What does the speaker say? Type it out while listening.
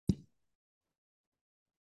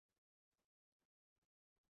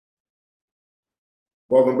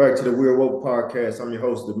Welcome back to the Weird Woke Podcast. I'm your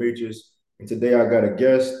host, Demetrius, and today I got a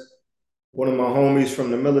guest, one of my homies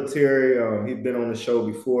from the military. He's been on the show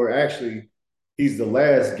before. Actually, he's the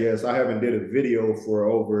last guest. I haven't did a video for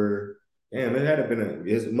over, damn,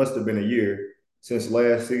 it must have been a year since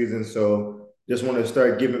last season. So just want to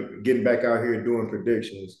start getting back out here doing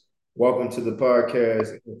predictions. Welcome to the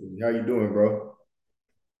podcast. Anthony. How you doing, bro?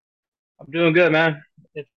 I'm doing good, man.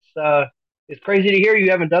 It's uh it's crazy to hear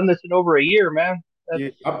you haven't done this in over a year, man. That's Yeah,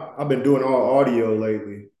 I've been doing all audio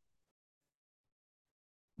lately.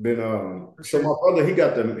 Been for so sure. my brother he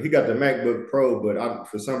got the MacBook Pro, but I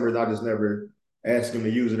for some reason I just never asked him to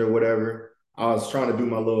use it or whatever. I was trying to do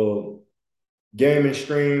my little gaming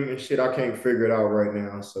stream and shit. I can't figure it out right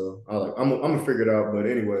now, so I'm gonna figure it out. But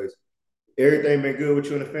anyways, everything been good with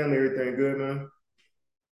you and the family. Everything good, man.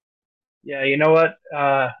 Yeah, you know what?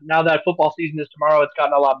 Now that football season is tomorrow, it's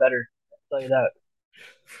gotten a lot better. I'll tell you that.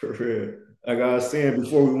 For real. Like I was saying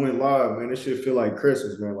before we went live, man, this shit feel like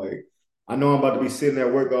Christmas, man. Like I know I'm about to be sitting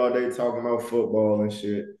at work all day talking about football and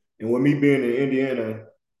shit. And with me being in Indiana,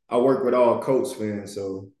 I work with all Colts fans.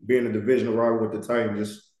 So being a divisional rival with the Titans,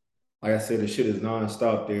 just like I said, the shit is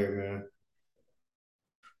nonstop there, man.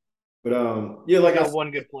 But yeah, Only like I got said,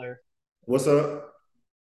 one good player. what's up?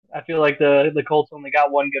 I feel like the Colts only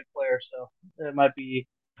got one good player, so it might be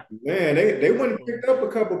Man, they a went and little. picked up a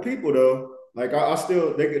couple people though. Like I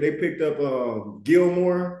still they picked up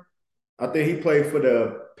Gilmore. I think he played for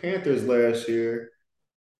the Panthers last year.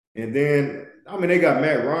 And then, I mean, they got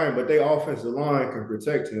Matt Ryan, but their offensive line can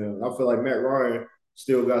protect him. I feel like Matt Ryan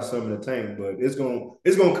still got some in the tank, but it's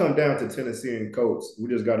gonna come down to Tennessee and Colts. We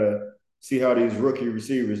just gotta see how these rookie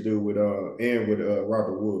receivers do with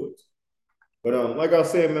Robert Woods. But like I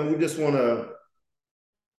said, man, we just want to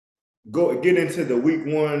go get into the week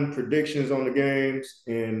one predictions on the games,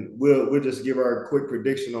 and we'll just give our quick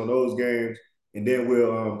prediction on those games, and then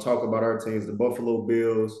we'll talk about our teams, the Buffalo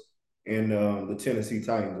Bills and the Tennessee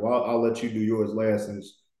Titans. Well, I'll let you do yours last,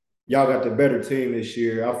 since y'all got the better team this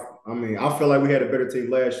year. I mean, I feel like we had a better team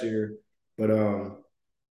last year, but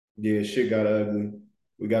yeah, shit got ugly.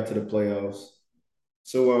 We got to the playoffs.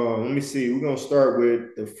 So let me see. We're gonna start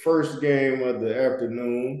with the first game of the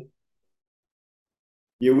afternoon.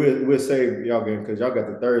 Yeah, we'll save y'all game because y'all got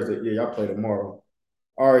the Thursday. Yeah, y'all play tomorrow.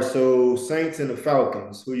 All right, so Saints and the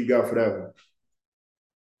Falcons. Who you got for that one?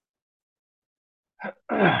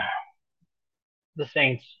 The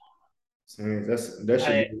Saints. Saints. That should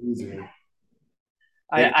be I an easy one.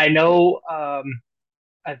 I They, I know.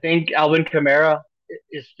 I think Alvin Kamara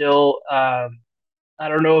is still. I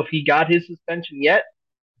don't know if he got his suspension yet,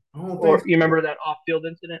 I don't think or you so. remember that off-field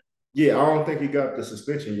incident. Yeah, I don't think he got the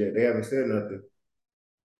suspension yet. They haven't said nothing.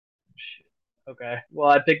 Okay. Well,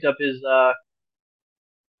 I picked up his. I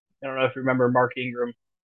don't know if you remember Mark Ingram.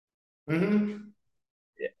 Mm-hmm.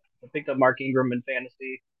 Yeah, I picked up Mark Ingram in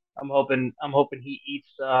fantasy. I'm hoping he eats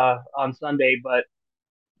on Sunday, but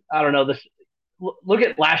I don't know. This look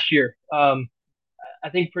at last year. I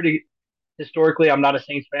think pretty historically, I'm not a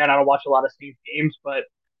Saints fan. I don't watch a lot of Saints games, but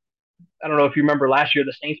I don't know if you remember last year.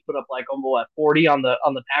 The Saints put up like almost what, 40 on the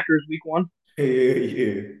Packers week one, Yeah,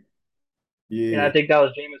 yeah, and yeah. I think that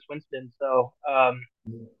was Jameis Winston. So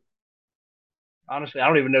honestly, I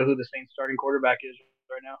don't even know who the Saints starting quarterback is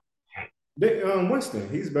right now. Winston,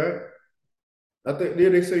 he's back. I think yeah,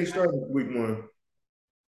 they say he started week one.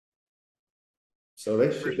 So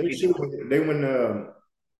First they team. should they went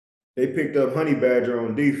they picked up Honey Badger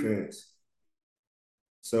on defense.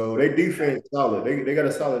 So they Okay. defense solid. They got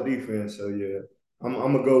a solid defense. So yeah, I'm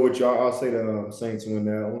gonna go with y'all. I'll say the Saints win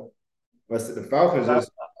that one. But the Falcons Uh,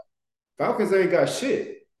 just Falcons ain't got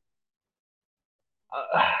shit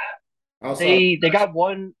uh, outside. they got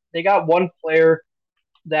one player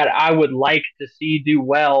that I would like to see do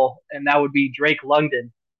well, and that would be Drake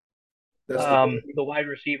London, That's the the wide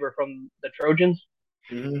receiver from the Trojans,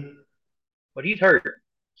 mm-hmm. but he's hurt.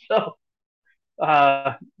 So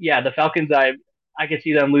yeah, the Falcons, I could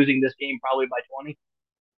see them losing this game probably by 20.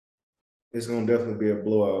 It's gonna definitely be a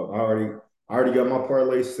blowout. I already got my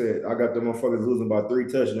parlay set. I got the motherfuckers losing by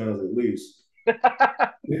 3 touchdowns at least.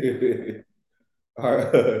 All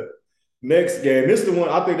right. Next game. This is the one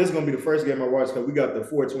I think this is gonna be the first game I watch because we got the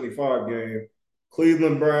 425 game.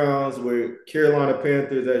 Cleveland Browns with Carolina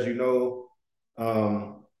Panthers, as you know.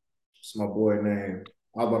 What's my boy name?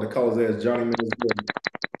 I was about to call his ass Johnny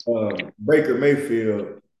Manziel. Baker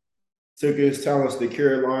Mayfield took his talents to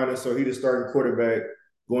Carolina, so he the starting quarterback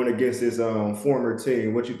going against his former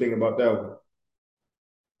team. What you think about that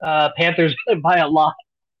one? Panthers by a lot.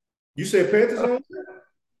 You said Panthers on?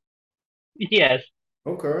 Yes,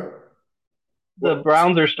 Okay. the What?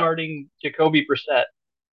 Browns are starting Jacoby Brissett.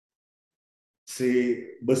 See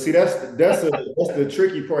that's the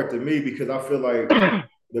tricky part to me because I feel like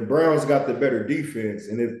the Browns got the better defense,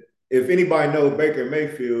 and if anybody know Baker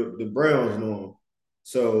Mayfield, the Browns know him.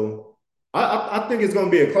 So I think it's gonna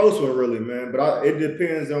be a close one, really, man. But it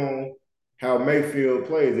depends on how Mayfield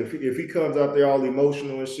plays. If he comes out there all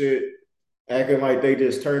emotional and shit, acting like they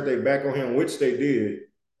just turned their back on him, which they did,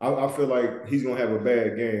 I feel like he's gonna have a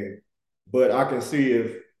bad game. But I can see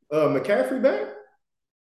if McCaffrey back.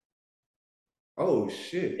 Oh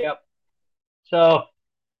shit. Yep. So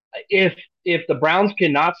if the Browns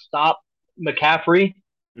cannot stop McCaffrey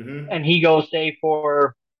Mm-hmm. and he goes say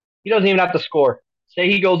for he doesn't even have to score. Say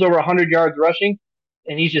he goes over 100 yards rushing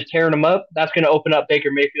and he's just tearing them up. That's going to open up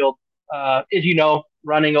Baker Mayfield. As you know,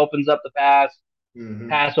 running opens up the pass, Mm-hmm.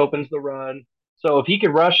 pass opens the run. So if he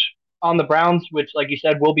can rush on the Browns, which like you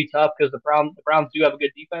said will be tough because the Browns do have a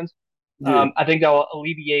good defense, Yeah. I think that will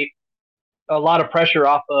alleviate a lot of pressure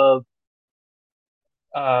off of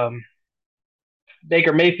um,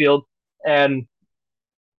 Baker Mayfield. And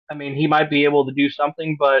I mean, he might be able to do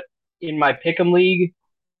something, but in my pick'em league,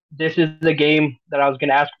 this is a game that I was going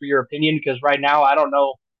to ask for your opinion because right now I don't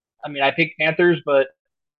know. I mean, I picked Panthers, but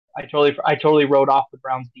I totally wrote off the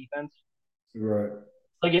Browns defense. Right.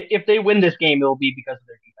 Like if they win this game, it'll be because of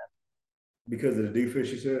their defense. Because of the defense,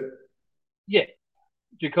 you said Yeah,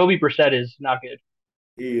 Jacoby Brissett is not good.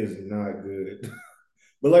 he is not good.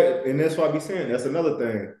 But like, and that's why I be saying that's another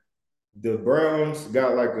thing. The Browns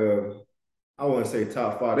got like I want to say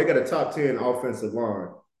top five. They got a top 10 offensive line.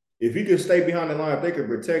 If he could stay behind the line, if they could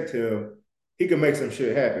protect him, he could make some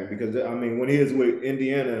shit happen. Because I mean, when he was with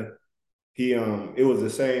Indiana, he it was the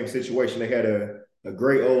same situation. They had a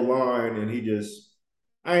great old line, and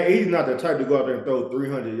he's not the type to go out there and throw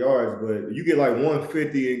 300 yards, but you get like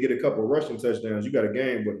 150 and get a couple rushing touchdowns, you got a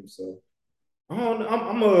game with him. So I don't,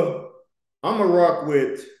 I'm a rock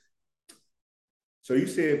with. So you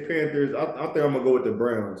said Panthers. I think I'm gonna go with the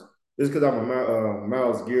Browns. Just because I'm a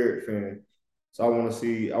Myles Garrett fan, so I want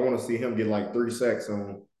to see him get like 3 sacks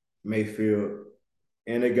on Mayfield,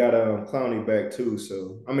 and they got Clowney back too.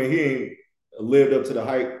 So I mean, he ain't lived up to the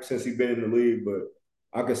hype since he been in the league, but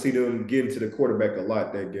I can see them getting to the quarterback a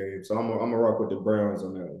lot that game. So I'm a rock with the Browns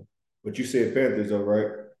on that one. But you said Panthers, though,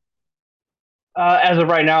 right? As of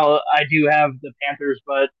right now, I do have the Panthers,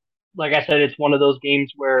 but like I said, it's one of those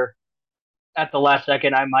games where at the last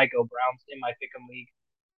second I might go Browns in my pick'em league.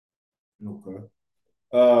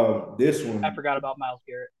 Okay. This I one, forgot about Myles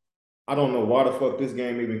Garrett. I don't know why the fuck this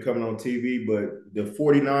game even coming on TV, but the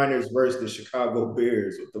 49ers versus the Chicago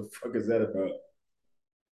Bears. What the fuck is that about?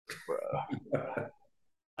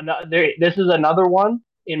 This is another one,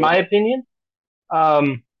 in my opinion.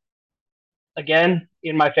 Um, Again,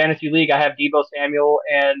 in my fantasy league, I have Debo Samuel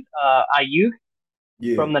and Ayuk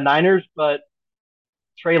Yeah, from the Niners, but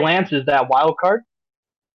Trey Lance is that wild card.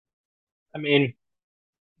 I mean,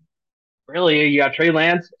 really, you got Trey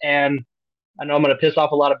Lance, and I know I'm going to piss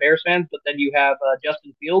off a lot of Bears fans, but then you have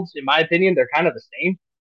Justin Fields. In my opinion, they're kind of the same.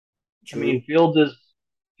 I true. mean, Fields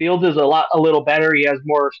is a little better. He has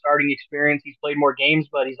more starting experience. He's played more games,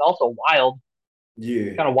 but he's also wild,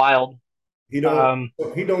 Yeah, kind of wild. he don't Um,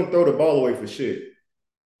 he don't throw the ball away for shit.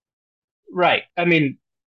 right. I mean,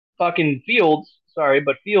 fucking Fields. Sorry,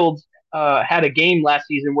 but Fields had a game last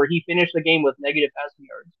season where he finished the game with negative passing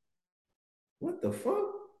yards. What the fuck?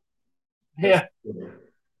 That's Yeah.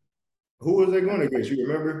 who was they going against? You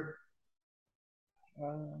remember?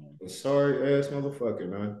 Uh, A sorry ass motherfucker,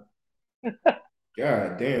 man.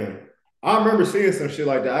 God damn. I remember seeing some shit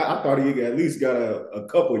like that. I thought he at least got a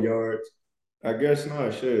couple yards. I guess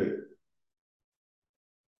not. Shit.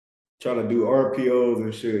 Trying to do RPOs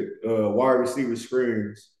and shit. Wide receiver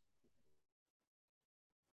screens.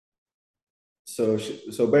 So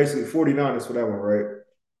basically 49ers for that one, right?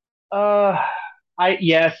 uh, I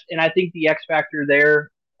yes, and I think the X factor there.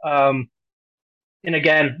 Um, and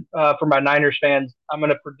again, for my Niners fans, I'm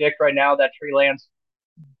going to predict right now that Trey Lance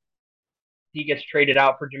he gets traded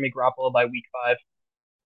out for Jimmy Garoppolo by week 5.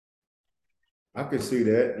 I could see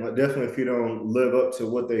that. Like, definitely if you don't live up to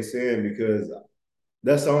what they saying, because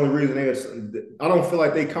that's the only reason I don't feel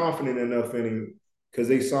like they confident enough in him because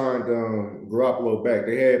they signed Garoppolo back.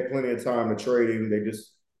 They had plenty of time to trade him. They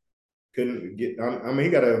just couldn't get. I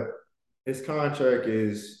mean, his contract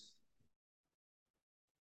is.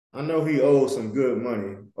 I know he owes some good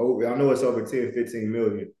money. Oh, I know it's over 10, 15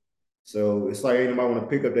 million. So it's like anybody want to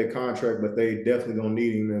pick up that contract, but they definitely gonna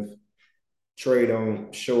need him if Trey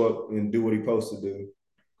don't show up and do what he supposed to do.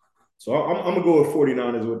 So I'm gonna go with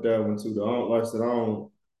 49ers with that one too. Though. I don't like I said, I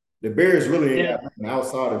don't. The Bears really ain't Yeah, got nothing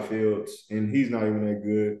outside of Fields, and he's not even that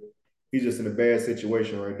good. He's just in a bad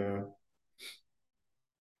situation right now.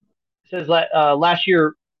 says that last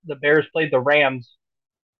year the Bears played the Rams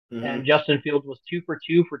and Hmm. Justin Fields was 2 for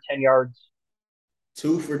 2 for 10 yards.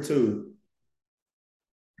 2 for 2.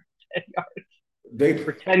 10 yards They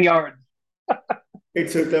for 10 yards. they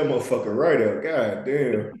took that motherfucker right up. God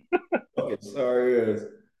damn. Fucking sorry ass.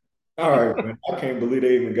 All right, man. I can't believe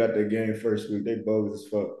they even got that game first week. They bogus as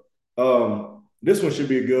fuck. This one should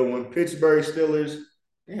be a good one. Pittsburgh Steelers.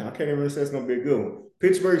 Damn, I can't even say it's gonna be a good one.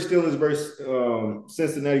 Pittsburgh Steelers versus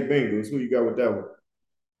Cincinnati Bengals. Who you got with that one?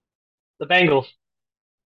 The Bengals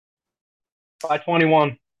by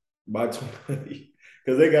 21. By 20.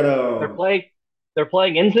 Because they got They're playing. They're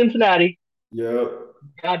playing in Cincinnati. yep,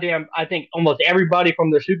 Goddamn, I think almost everybody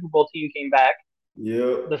from their Super Bowl team came back.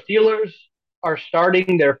 yep, The Steelers are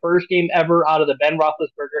starting their first game ever out of the Ben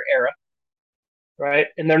Roethlisberger era, right?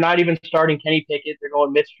 And they're not even starting Kenny Pickett. They're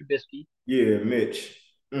going Mitch Trubisky, yeah, Mitch.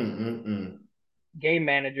 Mm-mm-mm. game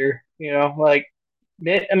manager. Like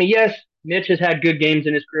I mean, yes, Mitch has had good games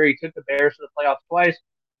in his career. He took the Bears to the playoffs twice,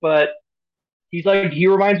 but he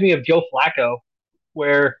reminds me of Joe Flacco,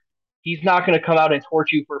 where he's not going to come out and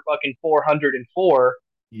torch you for fucking 404.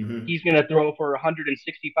 Mm-hmm. He's going to throw for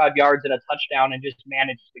 165 yards and a touchdown and just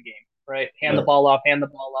manage the game, right? Right. Hand the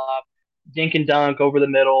ball off, dink and dunk over the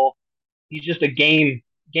middle. He's just a game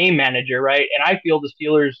manager, right? And I feel the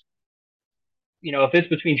Steelers, if it's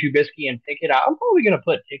between Trubisky and Pickett, I'm probably going to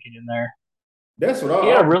put Pickett in there. That's what He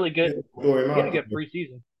had I a really good, throw him he had a out good there.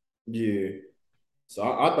 preseason. Yeah. So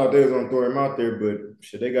I thought they was gonna throw him out there, but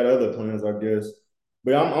shit, they got other plans, I guess.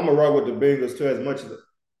 But I'm gonna rock with the Bengals too. As much as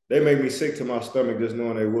they made me sick to my stomach just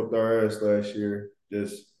knowing they whooped our ass last year.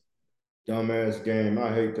 Just dumbass game.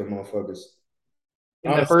 I hate them motherfuckers.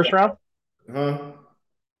 In the Honestly, first round, huh?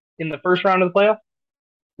 in the first round of the playoff.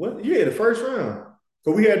 What? Yeah, the first round.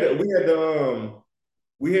 So we had the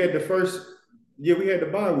first we had the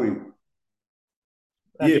bye week.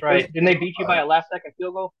 Yeah, That's first right. Didn't they beat you by a last second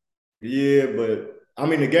field goal? yeah, but I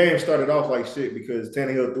mean the game started off like shit because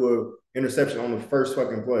Tannehill threw an interception on the first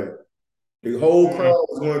fucking play. The whole crowd Mm.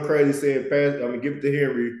 was going crazy saying pass. I mean, give it to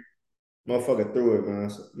Henry. Motherfucker threw it, man.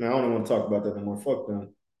 So, man, I don't even want to talk about that no more. Fuck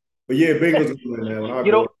them. But yeah, Bengals win that one. I'll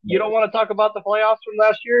You go. don't you don't want to talk about the playoffs from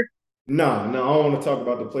last year? No, no, I don't want to talk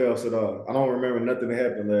about the playoffs at all. I don't remember nothing that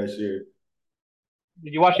happened last year.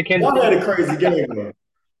 Did you watch the Kansas Y'all had City a game? crazy game, man.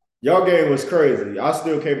 Y'all game was crazy. I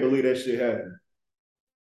still can't believe that shit happened.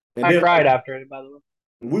 And I then cried after it, by the way.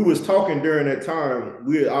 we was talking during that time.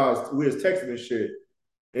 We was texting and shit.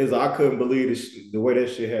 Is I couldn't believe the way that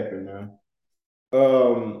shit happened, man.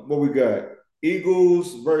 What we got?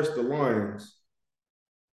 Eagles versus the Lions.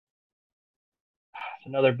 It's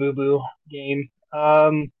another boo boo game.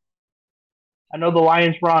 I know the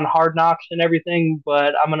Lions were on Hard Knocks and everything,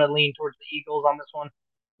 but I'm gonna lean towards the Eagles on this one.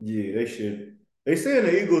 Yeah, they should. They saying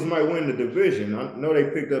the Eagles might win the division. I know they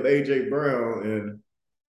picked up AJ Brown and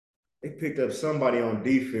they picked up somebody on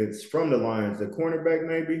defense from the Lions, the cornerback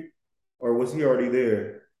maybe, or was he already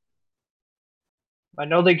there? I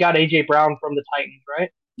know they got AJ Brown from the Titans,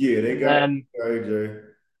 right? Yeah, they And got then AJ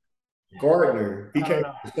Gardner. He I don't came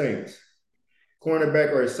know. from the Saints.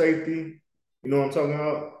 Cornerback or safety. You know what I'm talking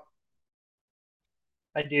about?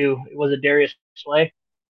 I do. Was it Darius Slay?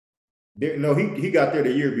 No, he got there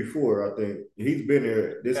the year before. I think he's been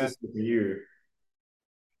there. This Okay. is the year,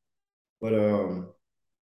 but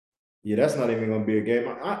yeah, that's not even gonna be a game.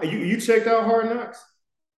 You checked out Hard Knocks?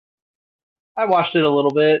 I watched it a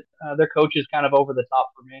little bit. Their coach is kind of over the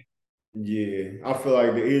top for me, Yeah, I feel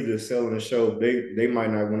like they're either selling the show. They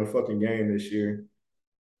might not win a fucking game this year.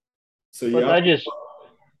 So but yeah,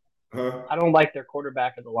 huh? I don't like their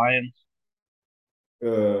quarterback of the Lions.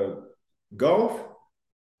 Uh, golf?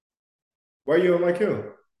 Why you don't like him?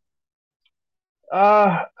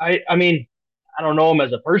 I mean, I don't know him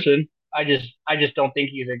as a person. I just don't think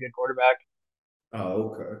he's a good quarterback.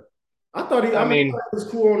 Oh, okay. I thought I I mean, thought he was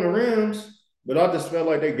cool on the Rams, but I just felt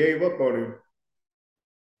like they gave up on him.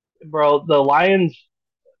 bro, the Lions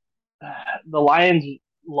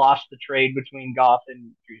lost the trade between Goff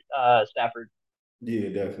and Stafford. Yeah,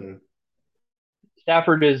 definitely.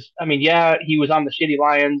 Stafford is, I mean, yeah, he was on the shitty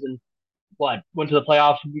Lions and went to the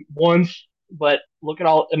playoffs once, but look at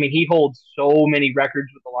all. I mean, he holds so many records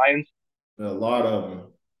with the Lions. A lot of them.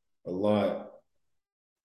 A lot.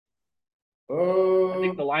 I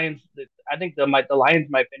think Uh, the Lions. I think the Lions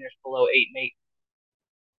might finish below 8-8.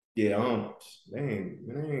 yeah, I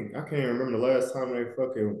can't even remember the last time they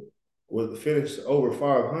fucking was finished over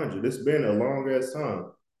 500. It's been a long ass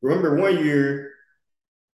time. Remember one year,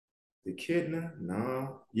 the Kidna?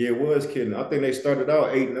 No. Yeah, it was Kidna. I think they started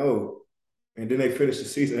out 8-0, and then they finished the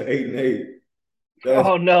season 8-8. That's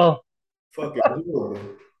Oh no, fucking horrible.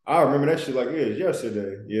 I remember that shit like it was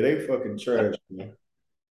yesterday. Yeah, they fucking trash, man.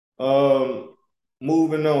 Um,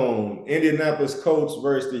 moving on. Indianapolis Colts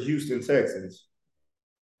versus the Houston Texans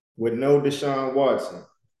with no Deshaun Watson.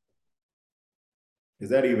 Is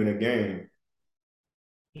that even a game?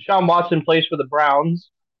 Deshaun Watson plays for the Browns.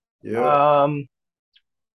 Yep. Um,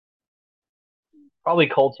 Probably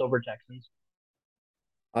Colts over Texans.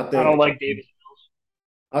 I I think don't like Davis Mills.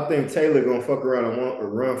 I think Taylor gonna fuck around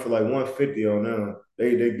and run for like 150 on them.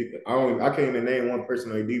 I can't even name one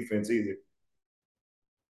person on their defense either.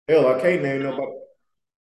 Hell, I can't name nobody.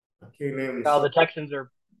 I can't name Now some. the Texans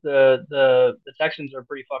are the Texans are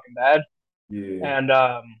pretty fucking bad, Yeah. and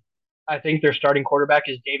I think their starting quarterback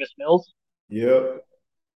is Davis Mills, Yep.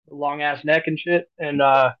 long ass neck and shit, and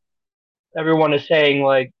everyone is saying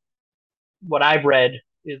like what I've read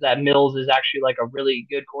is that Mills is actually like a really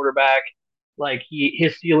good quarterback. Like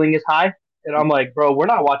his ceiling is high, and I'm like, bro, we're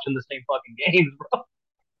not watching the same fucking games, bro.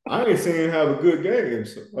 I ain't seen him have a good game.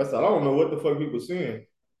 So I don't know what the fuck people saying.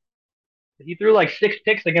 He threw like 6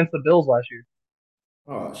 picks against the Bills last year.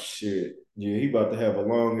 Oh shit. Yeah, he about to have a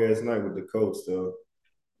long ass night with the coach though.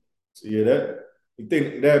 So yeah, that you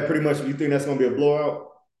think that pretty much you think that's gonna be a blowout?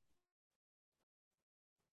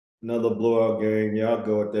 Another blowout game. Yeah, I'll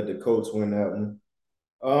go with that. The Colts win that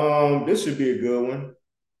one. This should be a good one.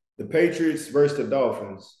 The Patriots versus the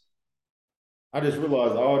Dolphins. I just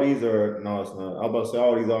realized all these are no, it's not. I was about to say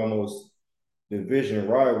all these almost division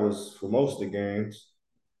rivals for most of the games.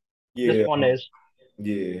 This Yeah, one is,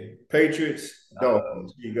 yeah. Patriots,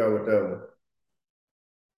 Dolphins. You got with that one.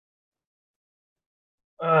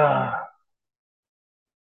 uh,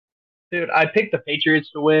 dude, I picked the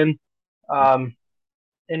Patriots to win. Um,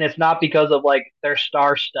 and it's not because of like their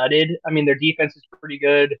star studded. I mean, their defense is pretty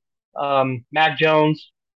good. Mac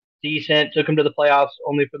Jones, decent, took them to the playoffs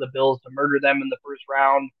only for the Bills to murder them in the first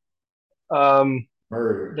round. Um, the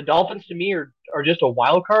Murder. Dolphins to me are just a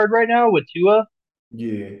wild card right now with Tua.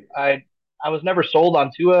 Yeah. I I was never sold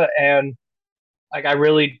on Tua, and like I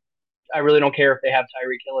really don't care if they have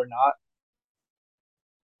Tyreek Hill or not.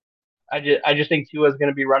 I just think Tua is going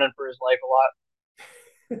to be running for his life a lot.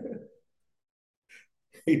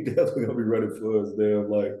 He definitely gonna be running for us damn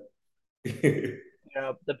like You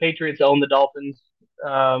know, the Patriots own the Dolphins.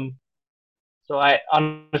 Um, So I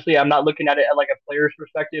honestly, I'm not looking at it at like a player's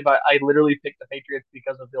perspective. I literally picked the Patriots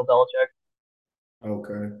because of Bill Belichick.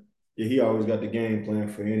 okay. Yeah, he always got the game plan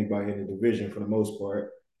for anybody in the division for the most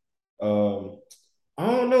part. Um, I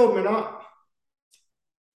don't know, man.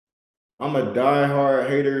 I'm a diehard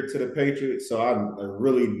hater to the Patriots, so I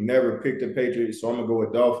really never picked the Patriots. So I'm gonna go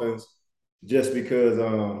with Dolphins just because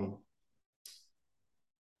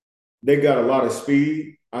they got a lot of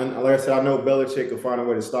speed. Like I said, I know Belichick can find a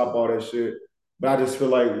way to stop all that shit, but I just feel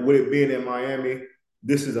like with it being in Miami,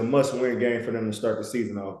 this is a must-win game for them to start the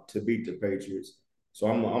season off to beat the Patriots. So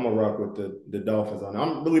I'm gonna rock with the Dolphins on it.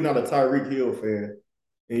 I'm really not a Tyreek Hill fan.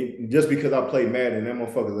 And just because I play Madden, that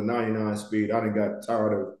motherfucker's a 99 speed. I done got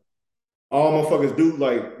tired of all motherfuckers do.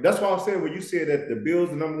 Like that's why I'm saying when you said that the Bills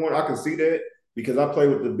are number one, I can see that because I play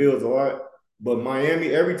with the Bills a lot. But Miami,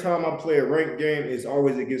 every time I play a ranked game, it's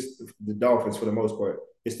always against the Dolphins for the most part.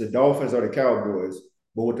 It's the Dolphins or the Cowboys.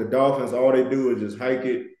 But with the Dolphins, all they do is just hike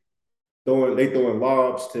it, throwing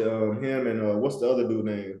lobs to him and what's the other dude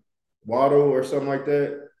name? Waddle or something like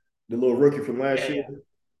that. The little rookie from last Yeah, year. yeah.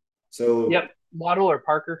 So Yep. Waddle or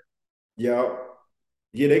Parker. yeah,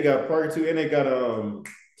 yeah, they got part two, and they got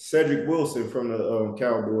Cedric Wilson from the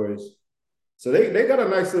Cowboys. So they got a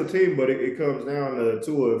nice little team, but it comes down to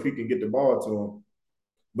Tua if he can get the ball to him.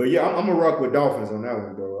 But yeah, I'm gonna rock with Dolphins on that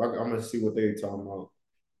one, bro. I'm gonna see what they talking about.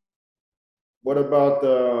 What about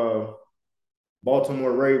the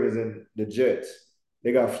Baltimore Ravens and the Jets?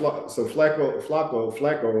 They got Flacco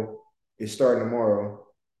is starting tomorrow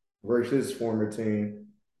versus his former team,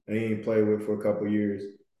 and he ain't played with for a couple years.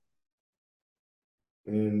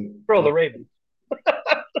 And Bro, the Ravens.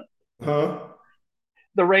 huh?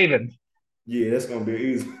 The Ravens Yeah, that's gonna be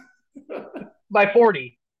easy. by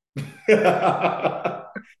 40.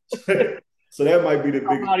 So that might be the I'm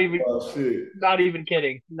biggest not even shit. not even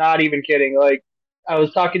kidding. Not even kidding. Like I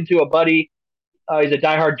was talking to a buddy. He's a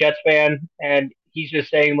diehard Jets fan, and he's just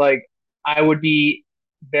saying like I would be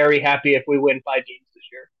very happy if we win 5 games this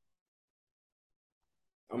year.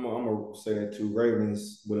 I'm gonna say that too.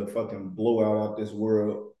 Ravens with a fucking blowout out this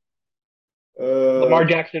world. Lamar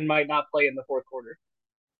Jackson might not play in the fourth quarter.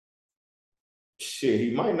 Shit,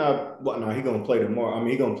 he might not. Well, no, he gonna play tomorrow. I mean,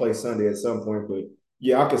 he gonna play Sunday at some point. But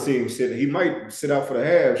yeah, I can see him sit. He might sit out for the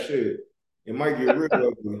half. Shit, it might get real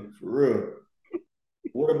ugly for real.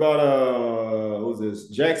 What about who's this?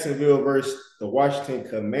 Jacksonville versus the Washington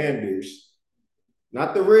Commanders.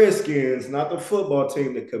 not the Redskins, not the football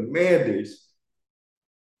team, the Commanders.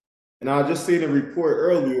 And I just seen a report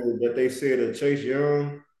earlier that they said that Chase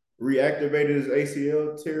Young reactivated his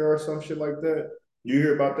ACL tear or some shit like that. You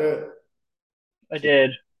hear about that? I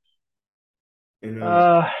did. And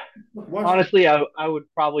Uh, watch Honestly, I would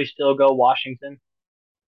probably still go Washington.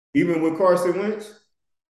 even with Carson Wentz,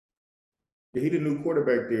 yeah, he the new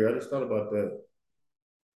quarterback there. I just thought about that.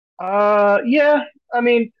 Yeah. I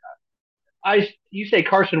mean, I you say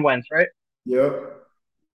Carson Wentz, right? Yep,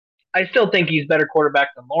 I still think he's better quarterback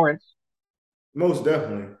than Lawrence. most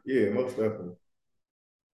definitely. Yeah, most definitely.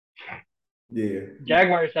 Yeah,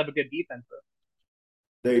 Jaguars have a good defense, though.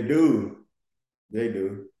 they do. They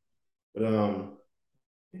do. But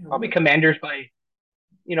yeah, Probably what? Commanders by,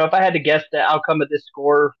 if I had to guess the outcome of this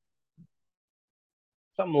score,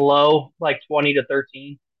 something low, like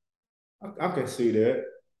 20-13, I can see that.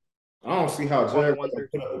 I don't see how Jaguars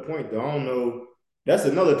 21-13. put up a point though. I don't know. That's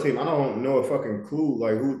another team. I don't know a fucking clue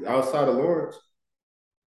like who outside of Lawrence.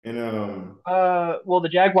 And Well, the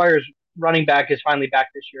Jaguars running back is finally back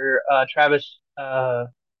this year. Travis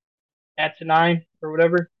Etienne or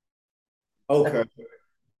whatever. I okay,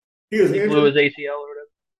 he was he blew injured. his ACL or whatever.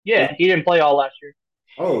 Yeah, he didn't play all last year.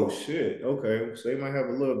 Oh shit. Okay, so they might have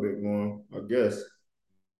a little bit going. I guess.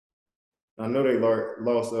 I know they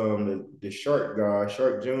lost the Shark guy,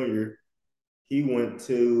 Shark Junior. He went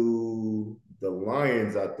to the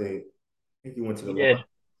Lions, I think. I think he went to the He Lions. did.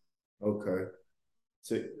 Okay.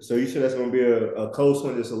 So you said that's gonna be a close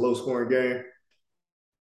one, just a low scoring game.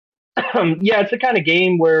 Yeah, it's the kind of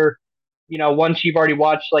game where, once you've already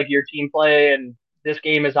watched like your team play and this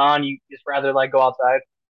game is on, you just rather like go outside.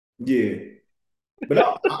 Yeah. But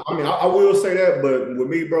I mean, I will say that. But with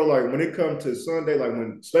me, bro, like when it comes to Sunday, like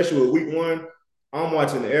when, especially with week one, I'm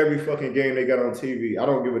watching every fucking game they got on TV. I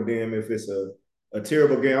don't give a damn if it's a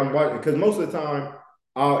terrible game. I'm watching because most of the time,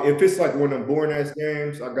 if it's like one of them boring ass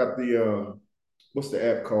games, I got the what's the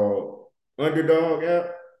app called? Underdog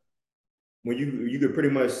app. When you could pretty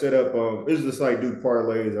much set up it's just like do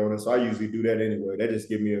parlays on it. So I usually do that anyway. That just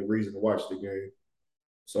give me a reason to watch the game.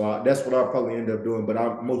 So that's what I'll probably end up doing. But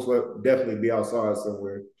I'll definitely be outside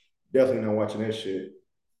somewhere. Definitely not watching that shit.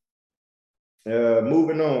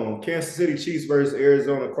 Moving on, Kansas City Chiefs versus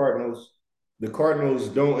Arizona Cardinals. The Cardinals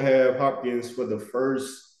don't have Hopkins for the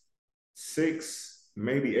first six,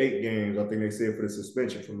 maybe 8 games. I think they said for the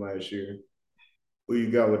suspension from last year. Who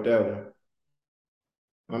you got with that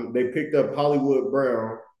one? They picked up Hollywood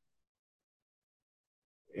Brown,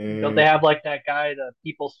 Don't they and have like that guy, the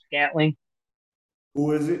People's Scantling?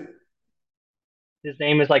 who is it? His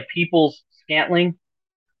name is like People's Scantling.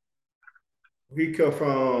 He come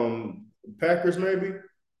from Packers, maybe.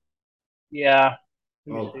 Yeah.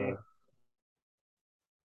 Let me see. Okay,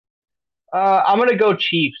 I'm gonna go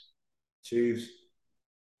Chiefs. Chiefs.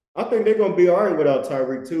 I think they're gonna be all right without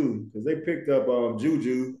Tyreek too, because they picked up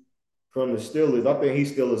Juju from the Steelers. I think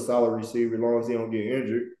he's still a solid receiver as long as he don't get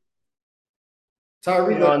injured.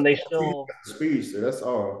 Tyreek got And they he's still. got speed, so that's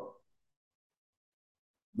all.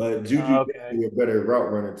 But Juju Okay. definitely a better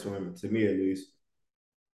route runner to me at least.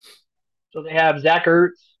 So they have Zach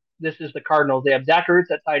Ertz. This is the Cardinals. They have Zach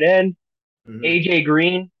Ertz at tight end, Mm-hmm. AJ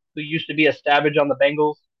Green, who used to be a Savage on the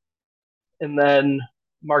Bengals, and then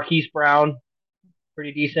Marquise Brown,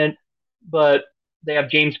 pretty decent. But they have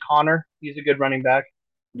James Conner. He's a good running back.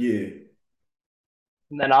 Yeah.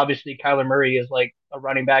 And then obviously Kyler Murray is like a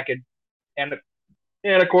running back and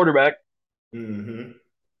a quarterback. Mm-hmm.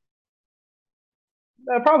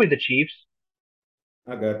 Probably the Chiefs.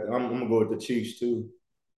 I'm gonna go with the Chiefs too.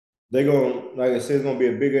 They're gonna, like I said, it's gonna be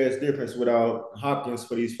a big ass difference without Hopkins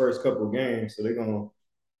for these first couple of games. So they're gonna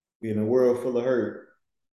be in a world full of hurt.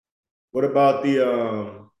 What about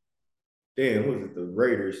the damn, who is it? The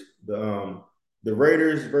Raiders. The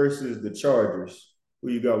Raiders versus the Chargers. Who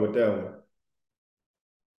you got with that one?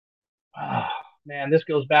 Oh, man, this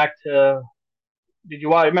goes back to. Did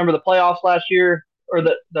you remember the playoffs last year or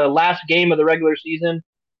the last game of the regular season?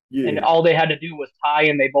 And Yeah, all they had to do was tie,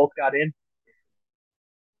 and they both got in.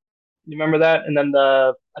 You remember that? And then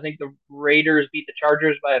I think the Raiders beat the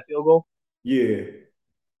Chargers by a field goal. yeah.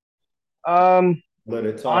 Um, Let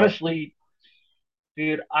it tie. Honestly,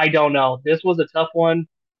 dude, I don't know. This was a tough one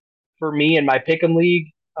for me in my pick'em league.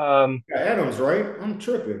 Um, Got Adams, right? I'm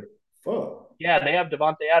tripping. Fuck. yeah, they have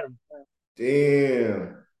Devontae Adams.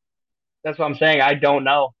 Damn. That's what I'm saying. I don't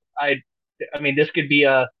know. I mean, this could be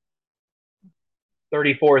a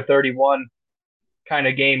 34-31 kind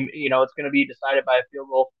of game. It's going to be decided by a field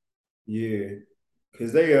goal. Yeah.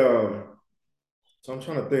 Cause they so I'm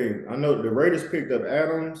trying to think. I know the Raiders picked up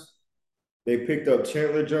Adams. They picked up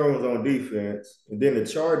Chandler Jones on defense. And then the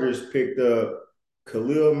Chargers picked up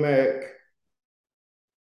Khalil Mack.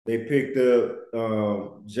 They picked up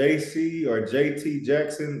JC or JT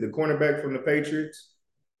Jackson, the cornerback from the Patriots.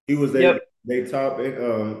 He was Yep. they top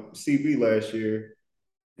CB last year.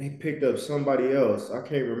 They picked up somebody else. I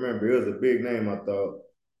can't remember. It was a big name, I thought.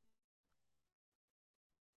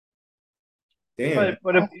 Damn.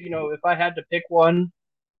 But if if I had to pick one,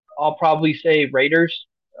 I'll probably say Raiders.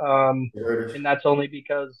 And that's only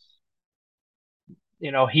because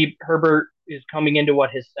he Herbert is coming into what,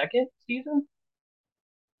 his second season,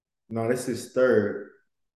 No, this is third.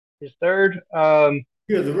 his third.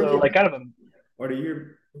 He was a So rookie like kind of a or the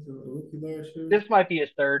year was it a rookie last year? this might be his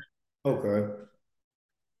third. Okay.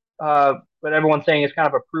 But everyone's saying it's kind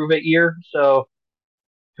of a prove it year. So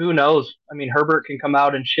who knows? I mean, Herbert can come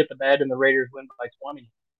out and shit the bed, and the Raiders win by 20.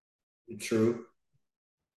 True.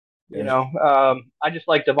 That's I just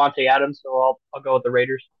like Devontae Adams, so I'll go with the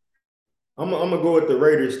Raiders. I'm gonna go with the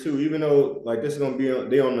Raiders too, even though like this is gonna be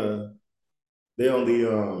they on the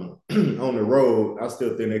on the road. I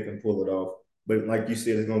still think they can pull it off. But like you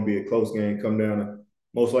said, it's gonna be a close game. Come down to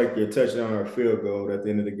most likely a touchdown or a field goal at the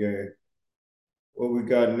end of the game. What we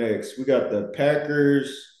got next? We got the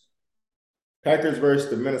Packers versus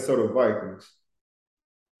the Minnesota Vikings.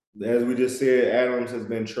 As we just said, Adams has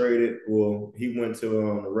been traded. Well, he went to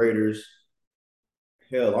the Raiders.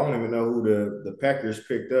 Hell, I don't even know who the Packers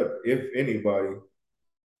picked up, if anybody.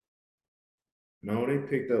 No, they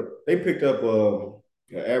picked up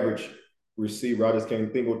an average receiver. I just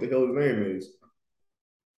can't think what the hell his name is.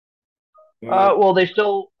 Well, they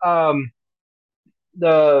still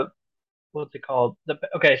the what's it called?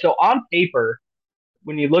 Okay, so on paper,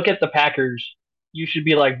 when you look at the Packers, you should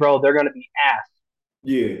be like, bro, they're going to be ass.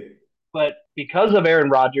 Yeah. But because of Aaron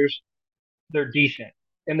Rodgers, they're decent,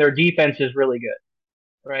 and their defense is really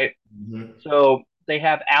good, right? Mm-hmm. So they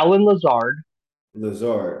have Alan Lazard,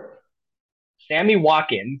 Lazard. Sammy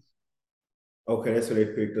Watkins, Okay, that's what they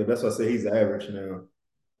picked up. That's why I say he's average now.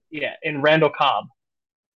 yeah, and Randall Cobb.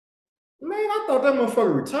 Man, I thought that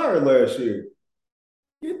motherfucker retired last year.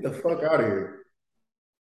 Get the fuck out of here.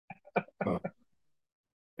 Huh.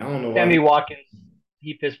 I don't know why Sammy Watkins,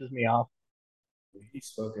 he pisses me off.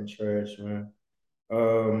 he's fucking trash, man.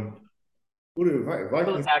 Um, who did For the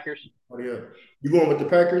Vikings? Packers, Oh, yeah. You going with the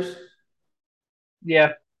Packers?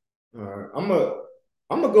 yeah. All right. I'm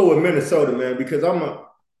gonna go with Minnesota, man, because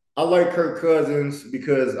I like Kirk Cousins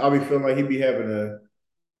because I be feeling like he be having a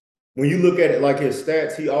when you look at it like his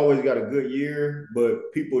stats, he always got a good year,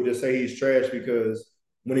 but people just say he's trash because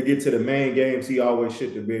when he get to the main games, he always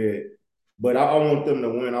shit the bed. But I want them to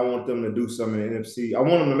win. I want them to do something in the NFC. I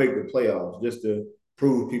want them to make the playoffs just to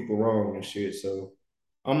prove people wrong and shit. So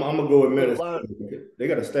I'm gonna go with But Minnesota. They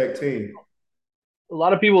got a stacked team. a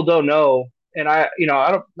lot of people don't know, and I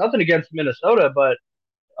don't nothing against Minnesota, but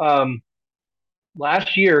um,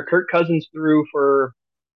 last year Kirk Cousins threw for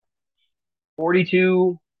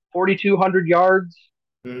 42, 4,200 yards,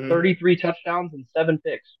 Mm-hmm. 33 touchdowns, and 7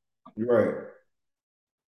 picks. Right.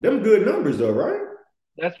 Them good numbers though, right?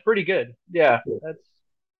 That's pretty good. Yeah, that's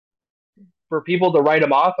for people to write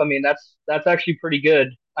him off. I mean, that's actually pretty good.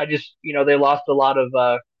 I just they lost a lot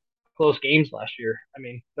of close games last year. I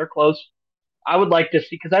mean, they're close. I would like to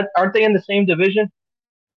see because aren't they in the same division?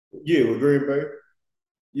 Yeah, with Green Bay.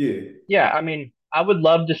 Yeah. Yeah, I mean, I would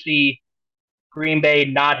love to see Green Bay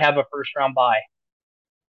not have a first round bye.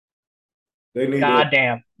 They need to, God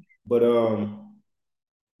damn. but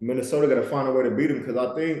Minnesota got to find a way to beat them because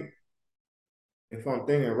I think if I'm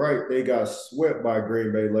thinking right, they got swept by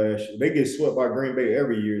Green Bay last year. They get swept by Green Bay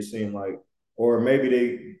every year, it seemed like. Or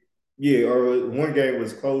maybe yeah, or one game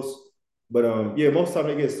was close. But yeah, most of the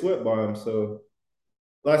time they get swept by them. So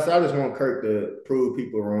last I just want Kirk to prove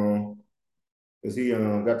people wrong because he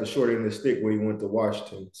got the short end of the stick when he went to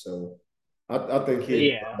Washington. So I think he'll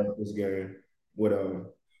Yeah. this game with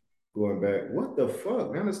going back. What the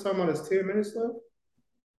fuck? Now it's talking about his 10 minutes left?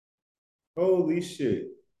 Holy shit.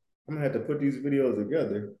 I'm gonna have to put these videos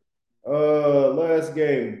together. Last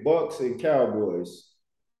game, Bucks and Cowboys.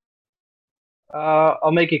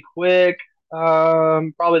 I'll make it quick.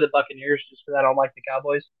 Probably the Buccaneers, just because I don't like the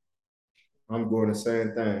Cowboys. I'm going the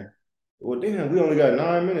same thing. Well, damn, we only got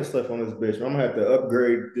 9 minutes left on this bitch. I'm gonna have to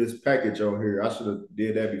upgrade this package on here. I should have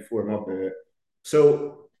did that before. My bad.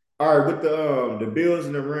 So, all right, with the Bills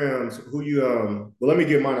and the Rams, who you well, let me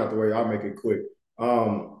get mine out the way. I'll make it quick.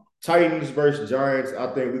 Titans versus Giants.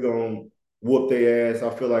 I think we're gonna whoop their ass.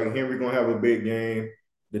 I feel like Henry gonna have a big game.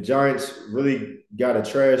 The Giants really got a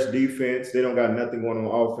trash defense. They don't got nothing going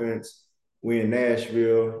on offense. We in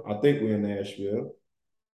Nashville. I think we in Nashville.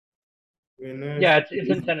 We in Yeah, Nashville. it's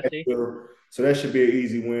in Tennessee. So that should be an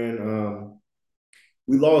easy win.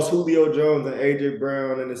 we lost Julio Jones and AJ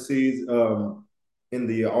Brown in the season, in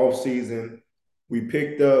the off season. We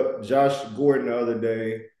picked up Josh Gordon the other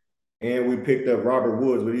day, and we picked up Robert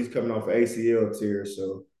Woods, but he's coming off ACL tear,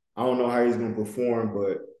 so I don't know how he's going to perform,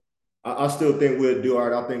 but I still think we'll do all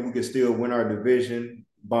right. I think we can still win our division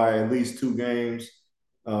by at least 2 games,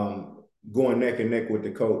 going neck and neck with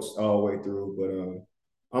the Colts all the way through.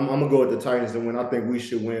 But I'm gonna go with the Titans and win. I think we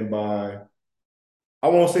should win by. I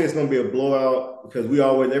won't say it's gonna be a blowout because we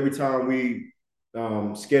always every time we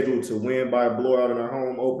schedule to win by a blowout in our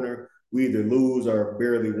home opener, we either lose or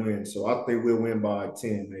barely win. So I think we'll win by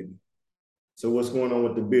 10 maybe. So what's going on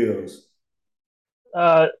with the Bills?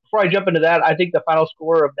 Before I jump into that, I think the final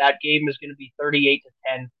score of that game is going to be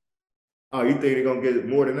 38-10. Oh, you think they're gonna get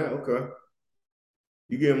more than that? Okay.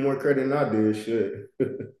 You give more credit than I did, shit.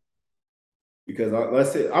 Because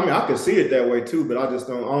let's say, I mean, I can see it that way too, but I just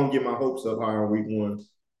don't. I don't get my hopes up high on week one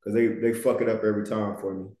because they fuck it up every time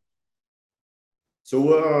for me. So,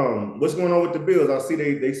 what's going on with the Bills? I see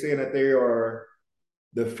they saying that they are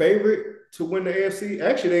the favorite to win the AFC.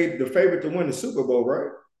 Actually, they the favorite to win the Super Bowl,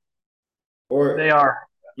 right? They Or are.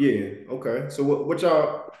 yeah, okay. So what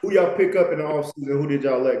y'all who y'all pick up in the offseason? Who did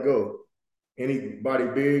y'all let go? Anybody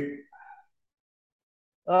big?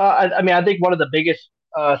 I mean, I think one of the biggest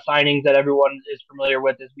signings that everyone is familiar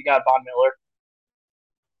with is we got Von Miller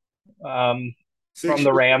from 6 years.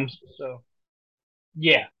 the Rams. So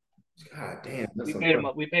yeah, God damn, that's we a paid him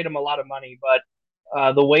lot. we paid him a lot of money,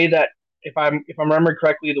 but the way that if I'm remembering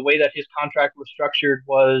correctly, the way that his contract was structured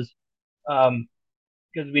was um,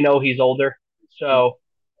 because we know he's older. So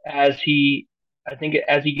as he, I think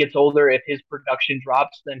as he gets older, if his production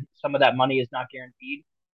drops, then some of that money is not guaranteed.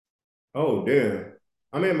 Oh damn.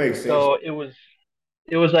 I mean, it makes sense. So it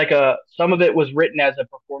was like some of it was written as a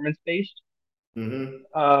performance based.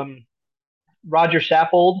 Mm-hmm. Um, Roger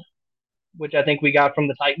Saffold, which I think we got from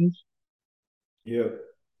the Titans. Yep.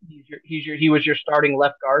 He was your starting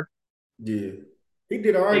left guard. Yeah. He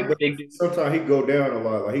did all right, but Big dude. sometimes he go down a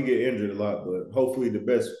lot. Like he get injured a lot, but hopefully the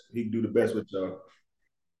best he can do the best with y'all.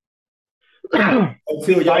 we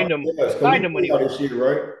Until y'all signed him. play us, We because we signed him when play he y'all was this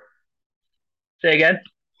year, right? say again.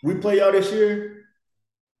 We play y'all this year?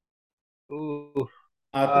 Ooh,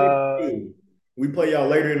 I think we uh, do. We play y'all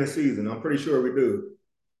later in the season. I'm pretty sure we do.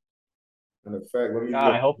 And in fact, let me God,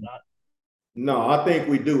 look. I hope not. No, I think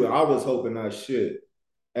we do. I was hoping not shit.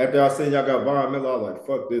 After I seen y'all got Von Miller, I was like,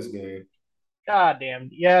 fuck this game. God damn.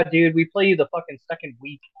 Yeah, dude, we play you the fucking second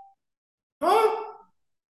week. Huh?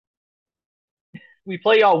 We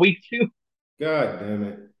play y'all week 2, God damn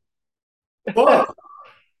it. Fuck.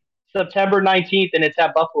 September 19th, and it's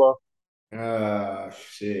at Buffalo. Ah,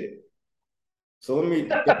 shit. So let me.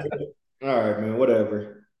 All right, man.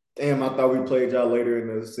 Whatever. Damn, I thought we played y'all later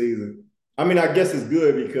in the season. I mean, I guess it's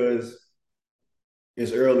good because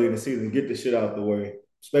it's early in the season. Get the shit out the way,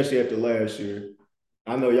 especially after last year.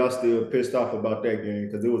 I know y'all still pissed off about that game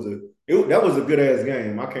because that was a good ass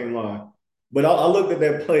game. I can't lie. But I looked at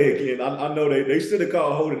that play again. I know they should have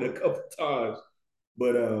called holding a couple times,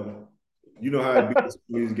 but you know how it be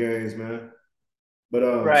in these games, man. But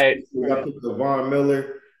Right, I right. picked up Von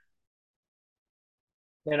Miller.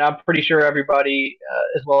 And I'm pretty sure everybody,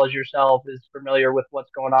 as well as yourself, is familiar with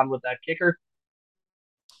what's going on with that kicker.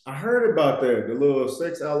 I heard about that, the little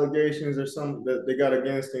sex allegations or something that they got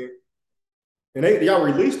against him, and y'all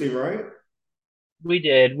released him, right? We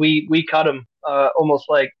did. We cut him almost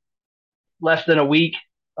like less than a week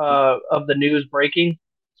of the news breaking.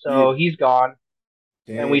 Yeah, So he's gone.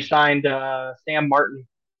 And we damn. signed Sam Martin.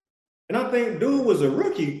 And I think dude was a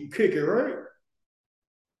rookie kicker, right?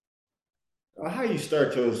 How you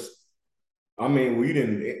start your? I mean, well, you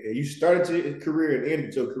didn't. You started your career and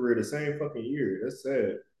ended your career the same fucking year. That's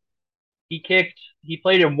sad. He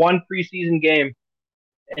played in one preseason game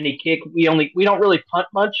and he kicked. We don't really punt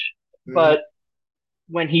much, Mhm. but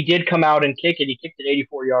when he did come out and kick it, he kicked it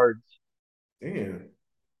 84 yards. Damn.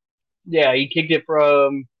 Yeah, he kicked it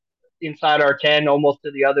from inside our 10 almost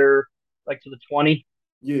to the other, like to the 20.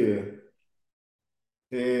 Yeah.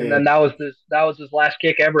 And Damn. then that was his last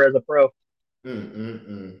kick ever as a pro.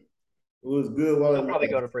 Mm-mm-mm. It was good while He'll it probably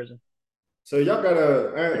go to lasted. prison. So y'all got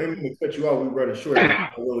a. I didn't mean to cut you off. We running short.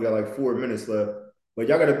 I only got like 4 minutes left. But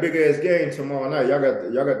y'all got a big ass game tomorrow night. Y'all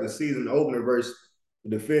got the season opener versus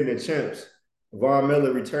the defending champs. Von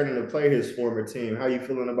Miller returning to play his former team. How you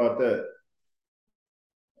feeling about that?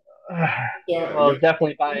 Yeah, Well, yeah, it's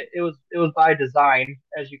definitely it was by design,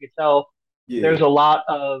 as you could tell. yeah, There's a lot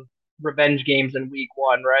of revenge games in week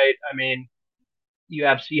 1, right? I mean, you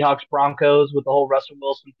have Seahawks Broncos with the whole Russell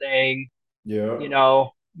Wilson thing. yeah.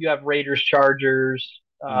 You have Raiders Chargers.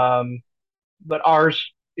 But ours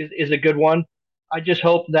is a good one. I just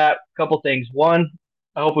hope that a couple things. One,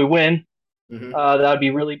 I hope we win. Hmm. That would be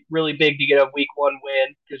really really big to get a week one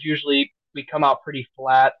win because usually we come out pretty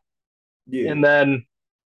flat. Yeah. And then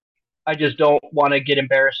I just don't want to get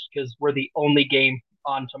embarrassed because we're the only game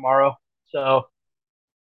on tomorrow. So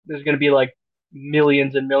there's going to be like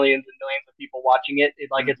millions and millions and millions of people watching it.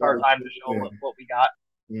 Like it's our time to show what we got.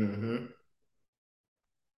 Mm-hmm.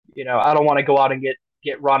 I don't want to go out and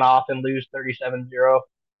get run off and lose 37-0.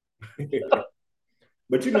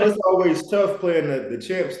 But it's always tough playing the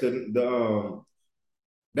champs.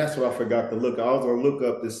 That's what I forgot to look. I was gonna look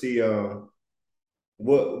up to see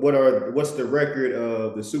what's the record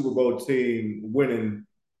of the Super Bowl team winning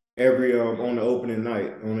every on the opening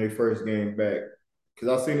night on their first game back.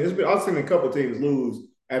 Because I've seen a couple teams lose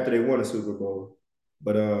after they won a Super Bowl.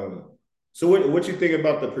 But so what you think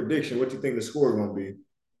about the prediction? What you think the score is gonna be?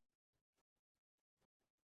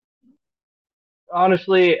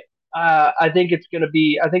 Honestly, I think it's going to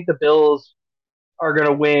be. I think the Bills are going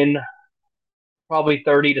to win probably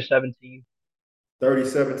 30-17.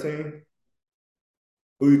 30-17.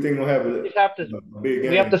 Who you think will have We just have to a big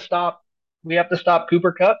we have game? to stop we have to stop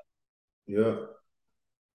Cooper Cup. Yeah.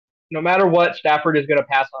 No matter what, Stafford is going to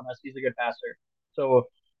pass on us. He's a good passer. So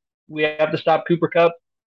we have to stop Cooper Cup,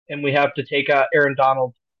 and we have to take Aaron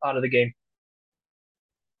Donald out of the game.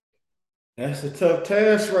 That's a tough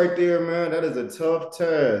task right there, man. That is a tough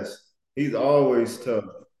task. He's always tough.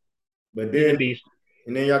 But He's a then beast.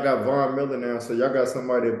 and then y'all got Von Miller now, so y'all got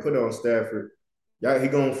somebody to put on Stafford. Y'all he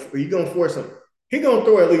gonna force him. He gonna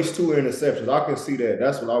throw at least two interceptions. I can see that.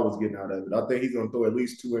 That's what I was getting out of it. I think he's gonna throw at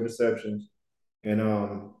least two interceptions. And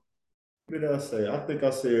what did I say? I think I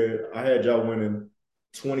said I had y'all winning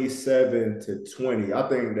 27-20. I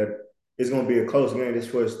think that it's gonna be a close game. This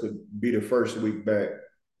for us to be the first week back.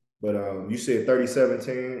 But you said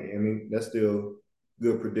 30-17. I mean, that's still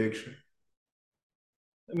good prediction.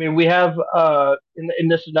 I mean, we have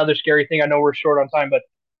and this is another scary thing. I know we're short on time, but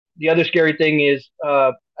the other scary thing is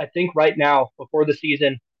I think right now before the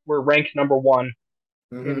season we're ranked number one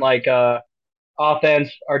in Mm-hmm. like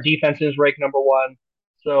offense. Our defense is ranked number one.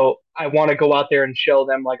 So I want to go out there and show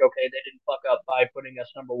them like, okay, they didn't fuck up by putting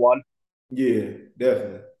us number one. Yeah,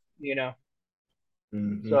 definitely. You know.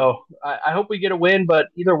 Mm-hmm. So I hope we get a win, but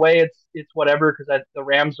either way, it's whatever because the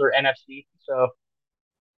Rams are NFC. So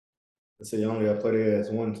I say you only got to play their ass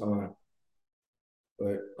one time.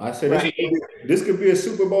 But I said right, this could be a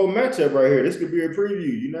Super Bowl matchup right here. This could be a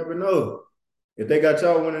preview. You never know. If they got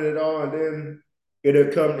y'all winning it all, and then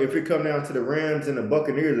if it come down to the Rams and the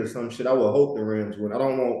Buccaneers or some shit, I would hope the Rams win. I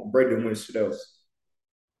don't want Brady to win shit else.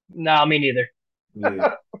 nah, me neither,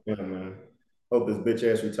 Yeah, yeah, man. Hope his bitch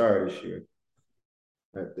ass retire this year.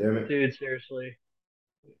 God damn it. dude. Seriously.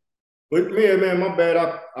 But man, my bad.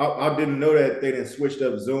 I didn't know that they didn't switched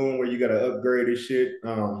up Zoom where you got to upgrade this shit.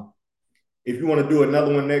 If you want to do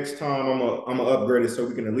another one next time, I'm gonna upgrade it so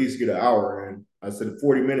we can at least get an hour in. I said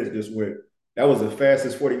 40 minutes just went. That was the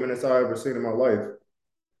fastest 40 minutes I ever seen in my life.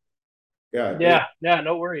 God damn. Yeah, yeah,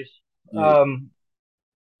 no worries. Yeah. Um,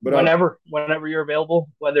 But I whenever you're available,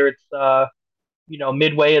 whether it's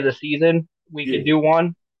midway of the season, we could yeah, do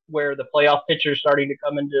one where the playoff picture is starting to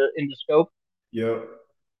come into scope. yeah.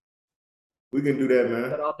 We can do that, But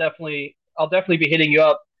man. I'll definitely be hitting you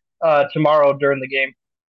up tomorrow during the game.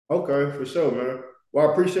 Okay, for sure, man. Well,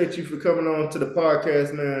 I appreciate you for coming on to the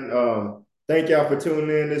podcast, man. Thank y'all for tuning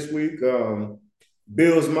in this week.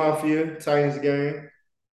 Bills Mafia, Titans game.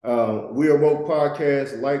 We Are Woke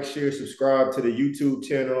Podcast. Like, share, subscribe to the YouTube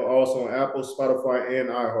channel, also on Apple, Spotify, and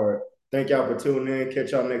iHeart. Thank y'all for tuning in.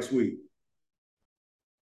 Catch y'all next week.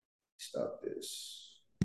 Stop this.